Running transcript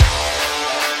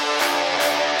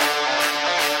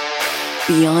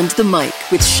Beyond the Mic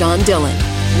with Sean Dillon.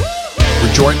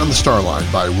 We're joined on the star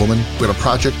line by a woman who had a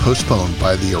project postponed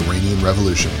by the Iranian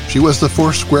Revolution. She was the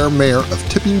Foursquare mayor of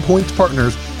Tipping Points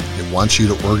Partners and wants you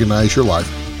to organize your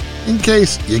life in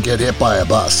case you get hit by a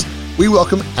bus. We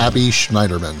welcome Abby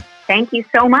Schneiderman. Thank you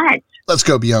so much. Let's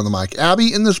go beyond the mic.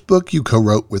 Abby, in this book you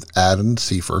co-wrote with Adam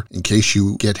Seifer, In Case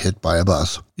You Get Hit by a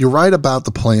Bus, you write about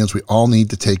the plans we all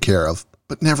need to take care of,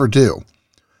 but never do.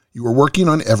 You were working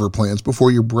on Everplans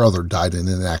before your brother died in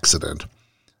an accident.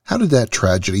 How did that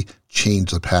tragedy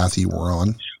change the path you were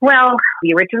on? Well,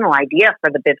 the original idea for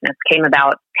the business came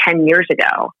about 10 years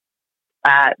ago.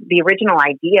 The original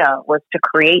idea was to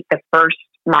create the first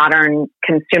modern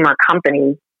consumer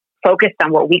company focused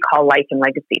on what we call life and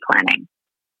legacy planning.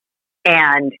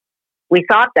 And we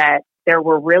thought that there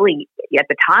were really, at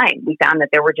the time, we found that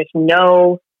there were just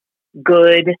no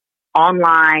good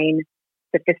online,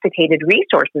 sophisticated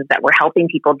resources that were helping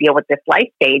people deal with this life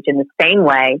stage in the same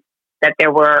way that there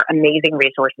were amazing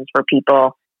resources for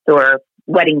people who are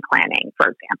wedding planning, for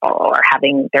example, or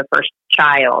having their first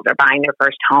child or buying their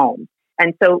first home.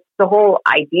 And so the whole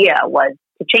idea was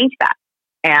to change that.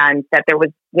 And that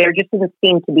there just didn't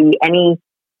seem to be any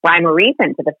rhyme or reason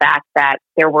to the fact that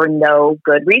there were no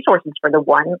good resources for the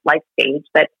one life stage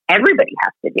that everybody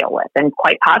has to deal with. And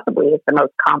quite possibly it's the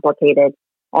most complicated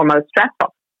or most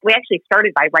stressful. We actually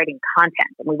started by writing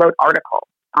content, and we wrote articles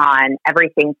on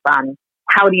everything from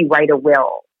how do you write a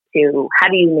will to how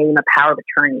do you name a power of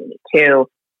attorney to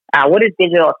what is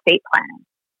digital estate planning.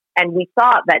 And we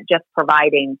thought that just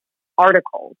providing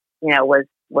articles,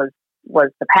 was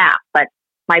the path. But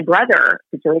my brother's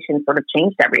situation sort of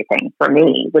changed everything for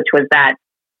me, which was that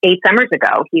 8 summers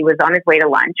ago, he was on his way to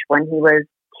lunch when he was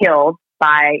killed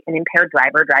by an impaired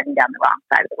driver driving down the wrong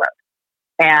side of the road.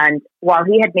 And while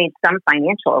he had made some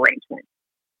financial arrangements,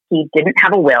 he didn't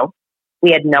have a will.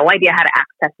 We had no idea how to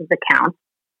access his accounts.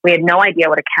 We had no idea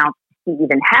what accounts he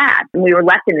even had. And we were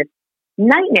left in this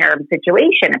nightmare of a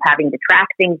situation of having to track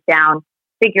things down,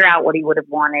 figure out what he would have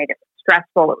wanted. It was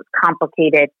stressful. It was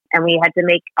complicated. And we had to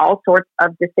make all sorts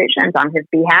of decisions on his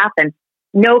behalf. And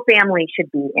no family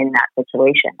should be in that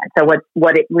situation. And so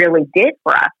what it really did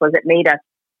for us was it made us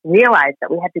realize that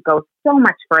we had to go so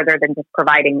much further than just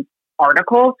providing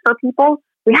articles for people.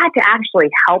 We had to actually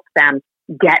help them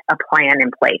get a plan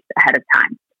in place ahead of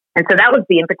time. And so that was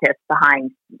the impetus behind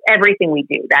everything we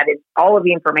do. That is all of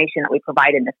the information that we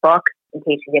provide in this book, in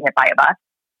case you get hit by a bus,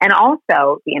 and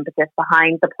also the impetus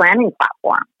behind the planning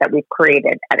platform that we've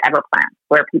created at Everplans,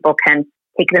 where people can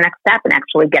take the next step and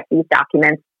actually get these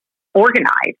documents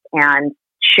organized and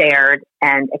shared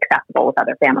and accessible with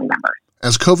other family members.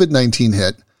 As COVID-19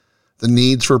 hit, the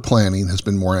needs for planning has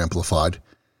been more amplified.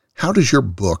 How does your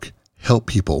book help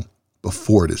people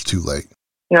before it is too late?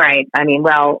 Right. I mean,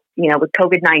 with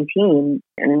COVID-19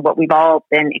 and what we've all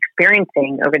been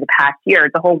experiencing over the past year,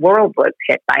 the whole world was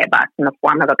hit by a bus in the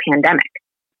form of a pandemic.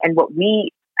 And what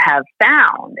we have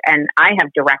found, and I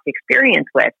have direct experience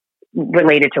with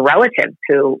related to relatives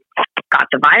who got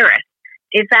the virus,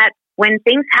 is that when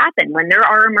things happen, when there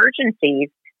are emergencies,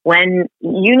 when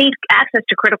you need access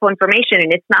to critical information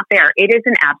and it's not there, it is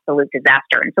an absolute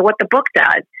disaster. And so what the book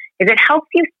does is it helps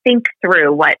you think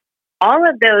through what all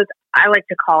of those, I like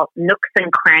to call nooks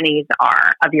and crannies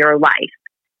are of your life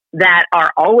that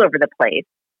are all over the place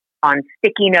on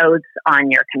sticky notes, on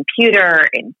your computer,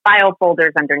 in file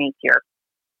folders underneath your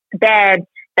bed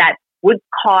that would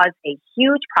cause a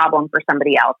huge problem for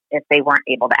somebody else if they weren't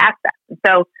able to access. And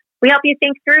so we help you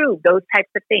think through those types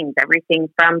of things, everything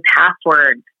from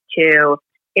passwords to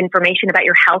information about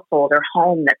your household or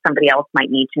home that somebody else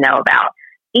might need to know about.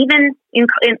 Even in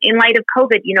light of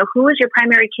COVID, who is your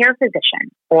primary care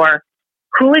physician or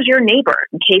who is your neighbor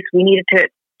in case we needed to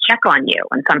check on you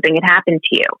when something had happened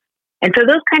to you. And so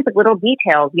those kinds of little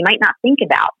details you might not think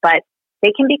about, but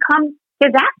they can become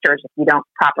disasters if you don't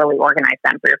properly organize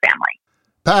them for your family.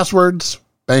 Passwords,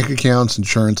 bank accounts,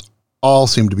 insurance all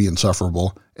seem to be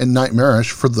insufferable and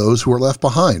nightmarish for those who are left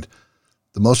behind.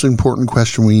 The most important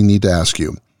question we need to ask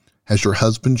you, has your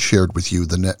husband shared with you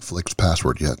the Netflix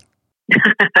password yet?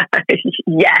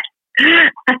 Yes.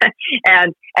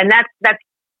 and that's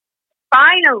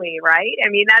finally, right? I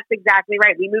mean, that's exactly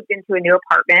right. We moved into a new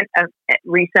apartment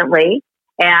recently,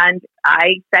 and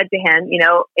I said to him,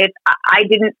 if I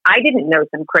didn't know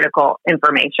some critical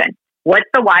information. What's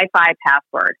the Wi-Fi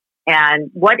password?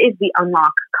 And what is the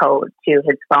unlock code to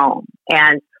his phone?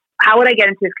 And how would I get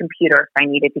into his computer if I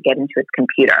needed to get into his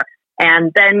computer?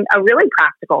 And then a really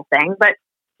practical thing, but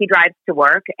he drives to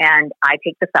work and I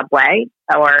take the subway,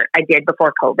 or I did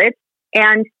before COVID.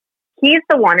 And he's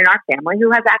the one in our family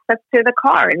who has access to the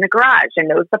car in the garage and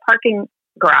knows the parking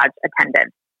garage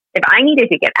attendant. If I needed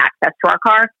to get access to our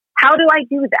car, how do I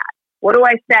do that? What do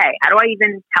I say? How do I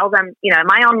even tell them,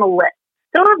 am I on the list?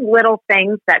 Those little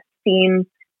things that seem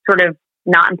sort of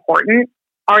not important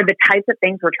are the types of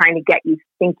things we're trying to get you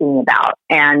thinking about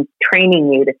and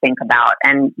training you to think about.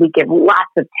 And we give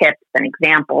lots of tips and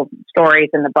examples and stories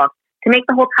in the book to make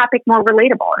the whole topic more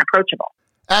relatable and approachable.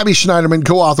 Abby Schneiderman,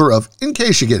 co-author of In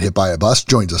Case You Get Hit by a Bus,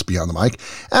 joins us beyond the mic.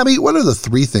 Abby, what are the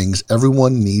 3 things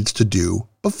everyone needs to do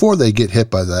before they get hit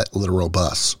by that literal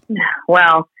bus?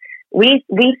 Well, we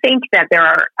think that there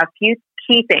are a few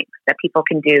key things that people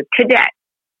can do today.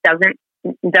 Doesn't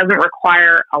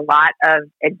require a lot of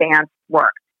advanced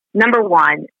work. Number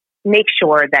one, make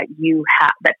sure that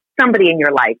that somebody in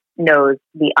your life knows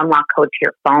the unlock code to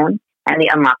your phone and the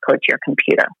unlock code to your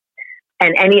computer,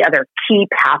 and any other key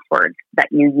passwords that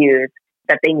you use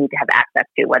that they need to have access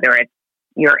to, whether it's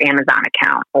your Amazon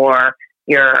account or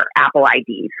your Apple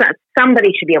ID. So somebody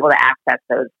should be able to access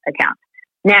those accounts.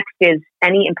 Next is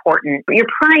your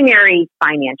primary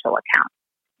financial account.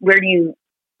 Where do you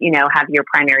have your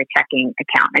primary checking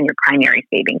account and your primary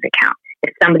savings account?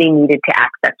 If somebody needed to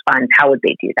access funds, how would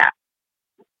they do that?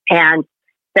 And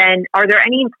then, are there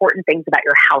any important things about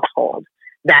your household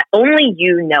that only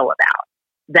you know about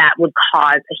that would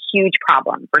cause a huge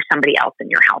problem for somebody else in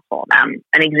your household? An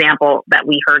example that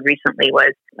we heard recently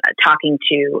was talking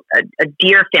to a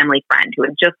dear family friend who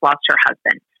had just lost her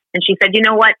husband. And she said, you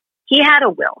know what? He had a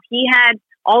will. He had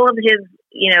all of his,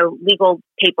 legal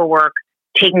paperwork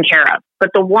taken care of.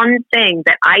 But the one thing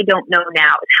that I don't know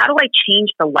now is, how do I change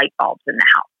the light bulbs in the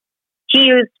house? He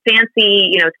used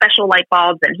fancy, special light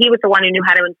bulbs, and he was the one who knew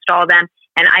how to install them.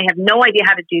 And I have no idea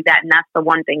how to do that. And that's the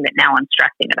one thing that now I'm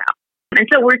stressing about. And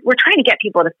so we're trying to get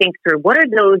people to think through, what are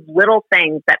those little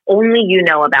things that only you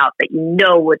know about that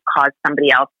would cause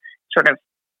somebody else sort of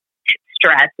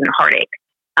stress and heartache.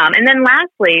 And then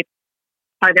lastly,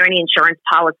 are there any insurance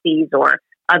policies or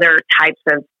other types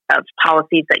of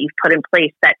policies that you've put in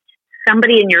place that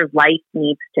somebody in your life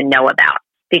needs to know about?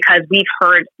 Because we've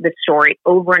heard the story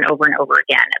over and over and over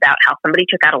again about how somebody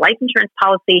took out a life insurance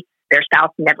policy, their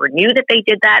spouse never knew that they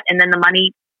did that, and then the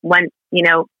money went,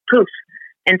 poof.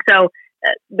 And so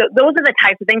those are the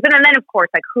types of things. And then, of course,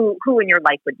 like who in your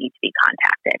life would need to be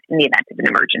contacted in the event of an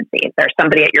emergency? Is there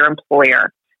somebody at your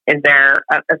employer? Is there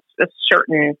a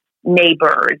certain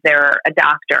neighbor? Is there a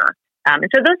doctor? And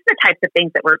so those are the types of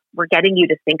things that we're getting you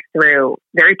to think through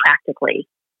very practically.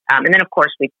 And then, of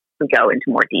course, we go into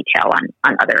more detail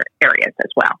on other areas as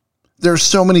well. There's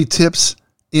so many tips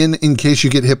in case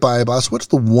you get hit by a bus. What's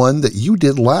the one that you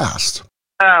did last?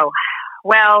 Oh,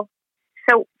 well,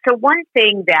 so one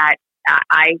thing that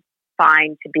I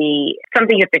find to be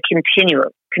something you have to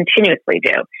continuously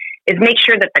do is make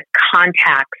sure that the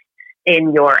contacts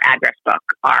in your address book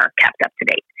are kept up to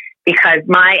date. Because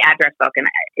my address book, and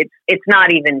it's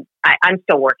not even, I'm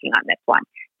still working on this one,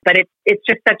 but it's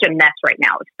just such a mess right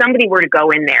now. If somebody were to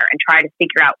go in there and try to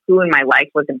figure out who in my life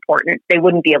was important, they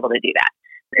wouldn't be able to do that.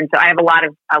 And so I have a lot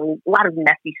of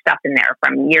messy stuff in there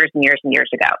from years and years and years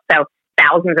ago. So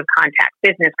thousands of contacts,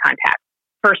 business contacts,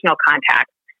 personal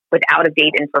contacts with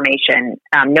out-of-date information,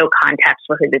 no context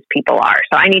for who these people are.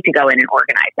 So I need to go in and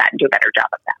organize that and do a better job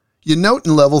of that. You note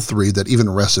in level 3 that even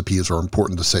recipes are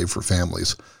important to save for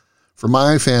families. For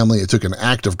my family, it took an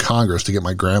act of Congress to get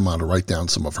my grandma to write down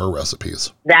some of her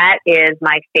recipes. That is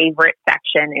my favorite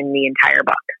section in the entire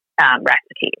book,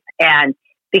 recipes. And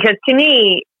because to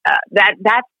me,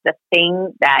 that's the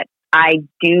thing that I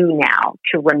do now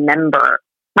to remember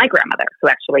my grandmother, who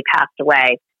actually passed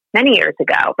away many years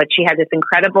ago. But she had this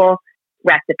incredible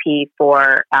recipe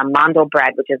for mandel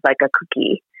bread, which is like a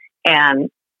cookie.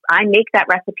 And I make that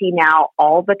recipe now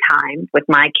all the time with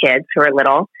my kids who are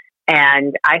little.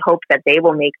 And I hope that they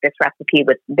will make this recipe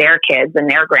with their kids and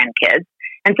their grandkids.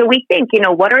 And so we think,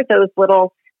 what are those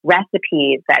little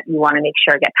recipes that you want to make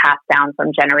sure get passed down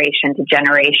from generation to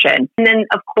generation? And then,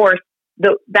 of course,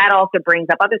 that also brings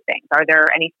up other things. Are there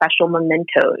any special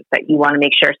mementos that you want to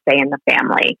make sure stay in the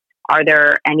family? Are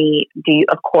there any, do you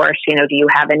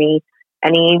have any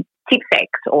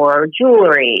keepsakes or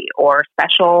jewelry or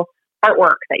special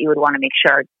artwork that you would want to make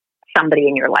sure somebody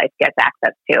in your life gets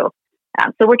access to?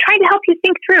 So we're trying to help you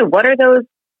think through, what are those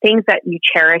things that you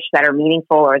cherish that are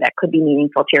meaningful or that could be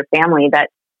meaningful to your family that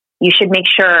you should make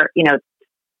sure,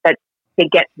 that they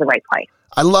get to the right place.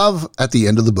 I love at the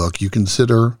end of the book, you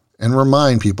consider and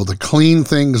remind people to clean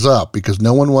things up because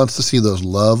no one wants to see those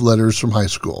love letters from high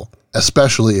school,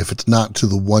 especially if it's not to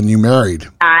the one you married.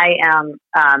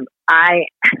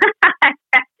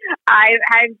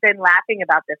 I've been laughing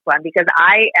about this one because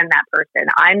I am that person.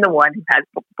 I'm the one who has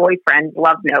boyfriend's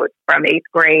love notes from 8th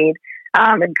grade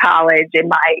in college in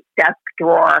my desk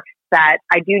drawer that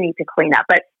I do need to clean up.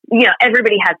 But,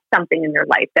 everybody has something in their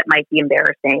life that might be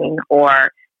embarrassing,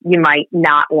 or you might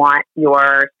not want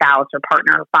your spouse or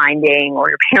partner finding, or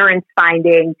your parents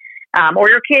finding, or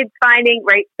your kids finding,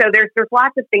 right? So there's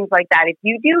lots of things like that. If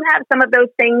you do have some of those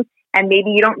things and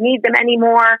maybe you don't need them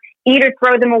anymore, either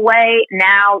throw them away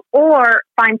now or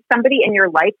find somebody in your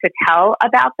life to tell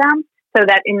about them, so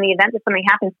that in the event that something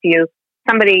happens to you,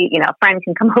 somebody, a friend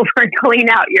can come over and clean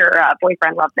out your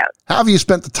boyfriend love note. How have you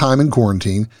spent the time in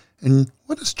quarantine, and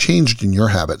what has changed in your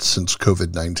habits since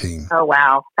COVID-19? Oh,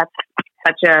 wow. That's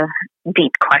such a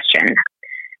deep question.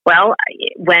 Well,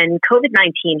 when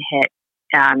COVID-19 hit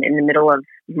in the middle of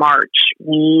March,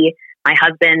 my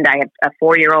husband, I have a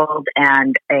 4-year-old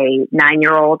and a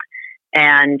 9-year-old,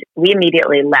 and we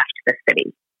immediately left the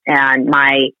city. And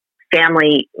my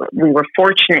family, we were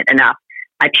fortunate enough.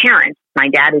 My parents, my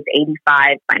dad is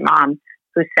 85, my mom,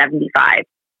 who's 75,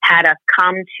 had us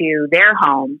come to their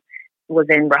home, was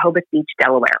in Rehoboth Beach,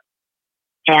 Delaware.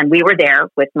 And we were there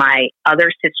with my other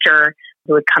sister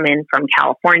who had come in from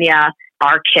California,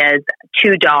 our kids,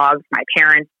 2 dogs, my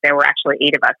parents. There were actually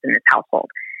 8 of us in this household.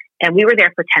 And we were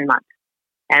there for 10 months.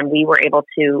 And we were able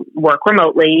to work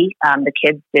remotely. The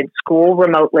kids did school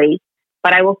remotely.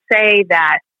 But I will say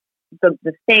that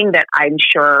the thing that I'm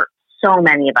sure so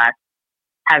many of us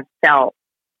have felt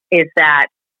is that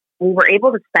we were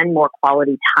able to spend more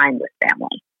quality time with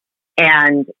family.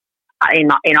 And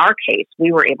in our case,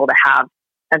 we were able to have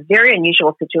a very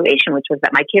unusual situation, which was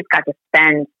that my kids got to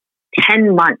spend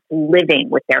 10 months living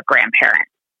with their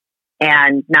grandparents,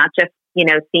 and not just,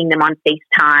 seeing them on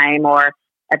FaceTime or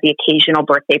at the occasional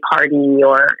birthday party,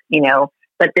 or,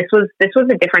 but this was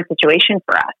a different situation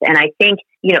for us. And I think,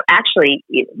 actually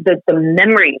the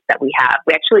memories that we have,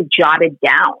 we actually jotted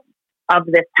down of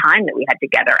this time that we had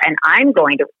together. And I'm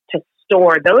going to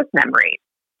store those memories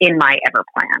in my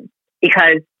Everplan,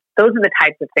 because those are the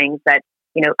types of things that,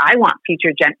 I want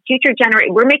future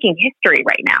generation. We're making history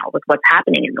right now with what's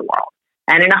happening in the world.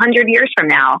 And in 100 years from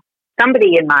now,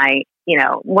 somebody in my,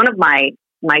 one of my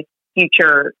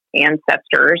future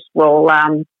ancestors will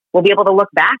be able to look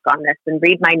back on this and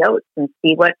read my notes and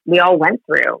see what we all went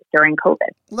through during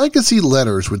COVID. Legacy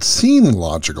letters would seem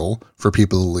logical for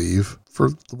people to leave for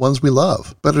the ones we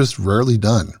love, but it's rarely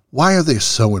done. Why are they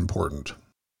so important?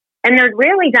 And they're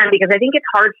rarely done because I think it's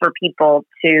hard for people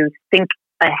to think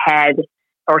ahead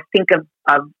or think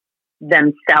of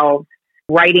themselves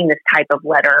writing this type of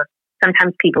letter.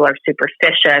 Sometimes people are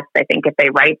superstitious. I think if they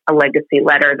write a legacy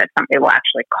letter, that something will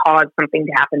actually cause something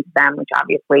to happen to them, which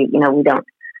obviously, we don't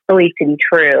believe to be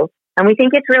true. And we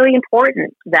think it's really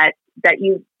important that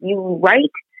you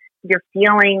write your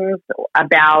feelings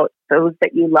about those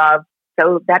that you love,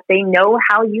 so that they know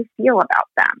how you feel about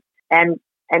them.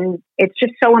 And it's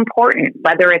just so important,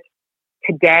 whether it's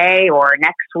today or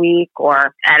next week or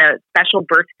at a special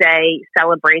birthday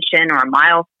celebration or a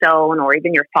milestone, or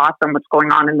even your thoughts on what's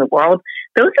going on in the world.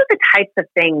 Those are the types of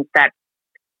things that,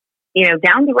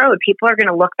 down the road, people are going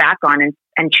to look back on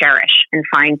and cherish and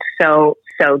find so,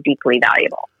 so deeply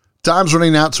valuable. Time's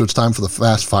running out, so it's time for the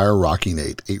Fast Fire Rocky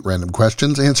Nate. 8 random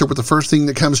questions. Answer with the first thing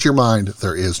that comes to your mind.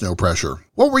 There is no pressure.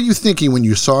 What were you thinking when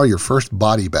you saw your first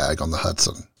body bag on the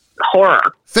Hudson? Horror.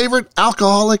 Favorite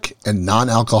alcoholic and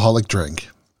non-alcoholic drink?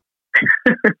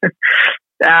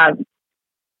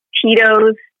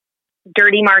 Tito's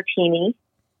Dirty Martini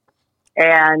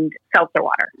and seltzer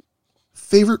water.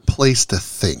 Favorite place to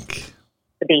think?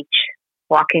 The beach.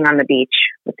 Walking on the beach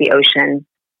with the ocean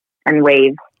and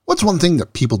waves. What's one thing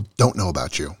that people don't know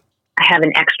about you? I have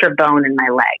an extra bone in my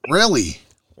leg. Really?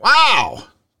 Wow.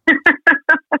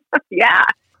 Yeah.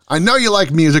 I know you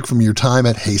like music from your time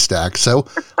at Haystack, so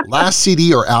last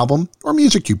CD or album or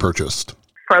music you purchased?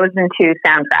 Frozen 2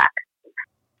 soundtrack.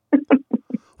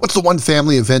 What's the one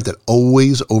family event that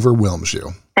always overwhelms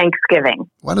you? Thanksgiving.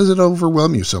 Why does it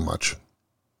overwhelm you so much?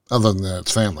 Other than that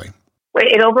it's family.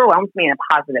 It overwhelms me in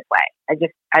a positive way.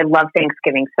 I love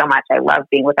Thanksgiving so much. I love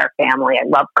being with our family. I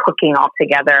love cooking all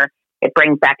together. It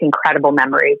brings back incredible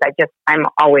memories. I'm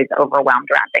always overwhelmed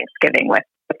around Thanksgiving with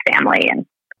family and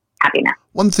happiness.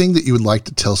 One thing that you would like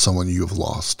to tell someone you have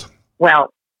lost?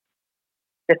 Well,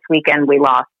 this weekend we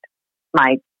lost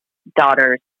my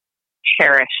daughter's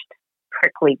cherished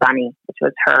prickly bunny, which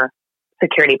was her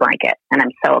security blanket, and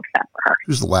I'm so upset for her.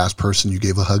 Who's the last person you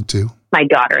gave a hug to? My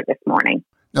daughter this morning.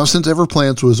 Now, since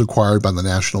Everplans was acquired by the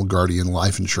National Guardian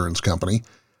Life Insurance Company,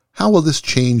 how will this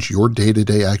change your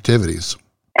day-to-day activities?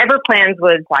 Everplans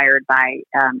was acquired by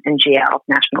NGL,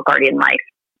 National Guardian Life.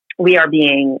 We are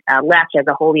being left as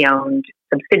a wholly owned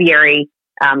subsidiary.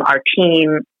 Our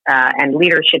team and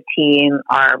leadership team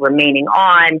are remaining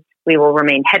on. We will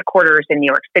remain headquarters in New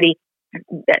York City.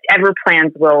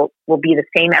 Everplans will be the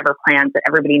same Everplans that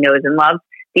everybody knows and loves.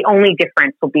 The only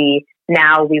difference will be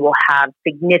now we will have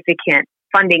significant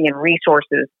funding and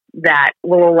resources that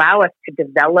will allow us to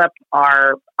develop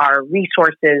our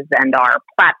resources and our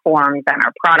platforms and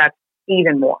our products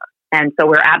even more. And so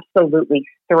we're absolutely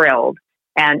thrilled.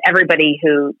 And everybody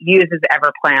who uses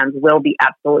Everplans will be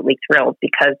absolutely thrilled,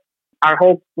 because our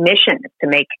whole mission is to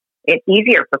make it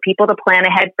easier for people to plan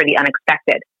ahead for the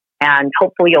unexpected. And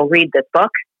hopefully you'll read this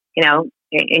book,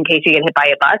 in case you get hit by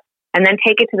a bus, and then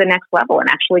take it to the next level and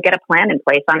actually get a plan in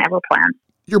place on Everplans.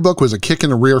 Your book was a kick in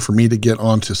the rear for me to get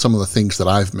onto some of the things that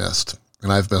I've missed,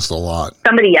 and I've missed a lot.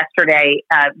 Somebody yesterday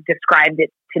described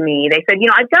it to me. They said,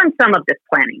 I've done some of this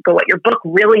planning, but what your book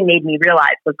really made me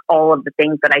realize was all of the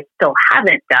things that I still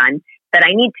haven't done that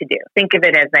I need to do. Think of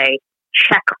it as a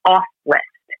check off list.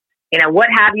 What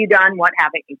have you done? What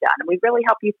haven't you done? And we really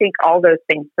help you think all those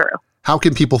things through. How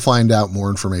can people find out more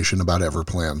information about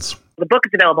Everplans? The book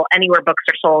is available anywhere books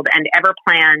are sold, and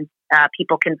Everplans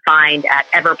people can find at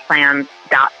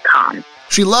everplans.com.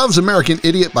 She loves American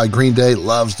Idiot by Green Day,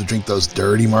 loves to drink those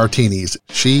dirty martinis.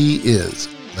 She is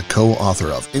the co-author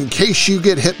of In Case You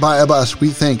Get Hit by a Bus. We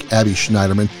thank Abby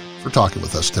Schneiderman for talking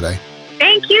with us today.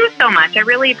 Thank you so much. I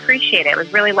really appreciate it. It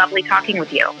was really lovely talking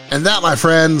with you. And that, my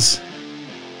friends,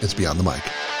 is Beyond the Mic.